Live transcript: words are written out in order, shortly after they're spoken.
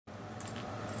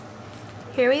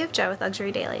Here we have Joe with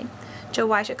Luxury Daily. Joe,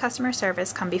 why should customer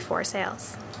service come before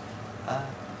sales?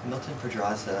 Milton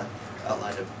Pedraza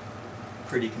outlined a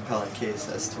pretty compelling case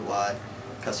as to why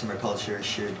customer culture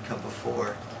should come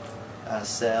before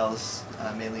sales,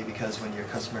 mainly because when your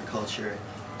customer culture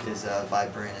is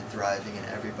vibrant and thriving and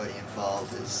everybody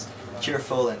involved is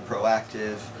cheerful and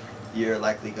proactive, you're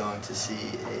likely going to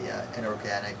see an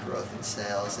organic growth in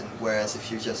sales. And whereas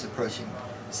if you're just approaching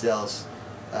sales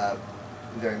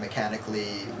very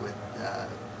mechanically with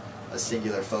a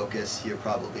singular focus, you're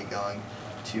probably going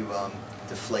to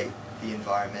deflate the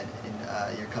environment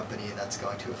in your company, and that's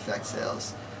going to affect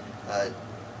sales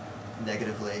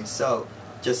negatively. So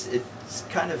it's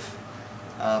kind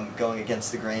of going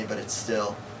against the grain, but it's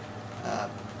still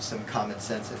some common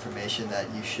sense information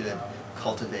that you should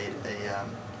cultivate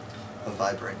a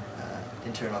vibrant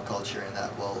internal culture, and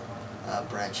that will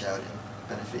branch out and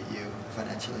benefit you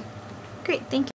financially. Great, thank you.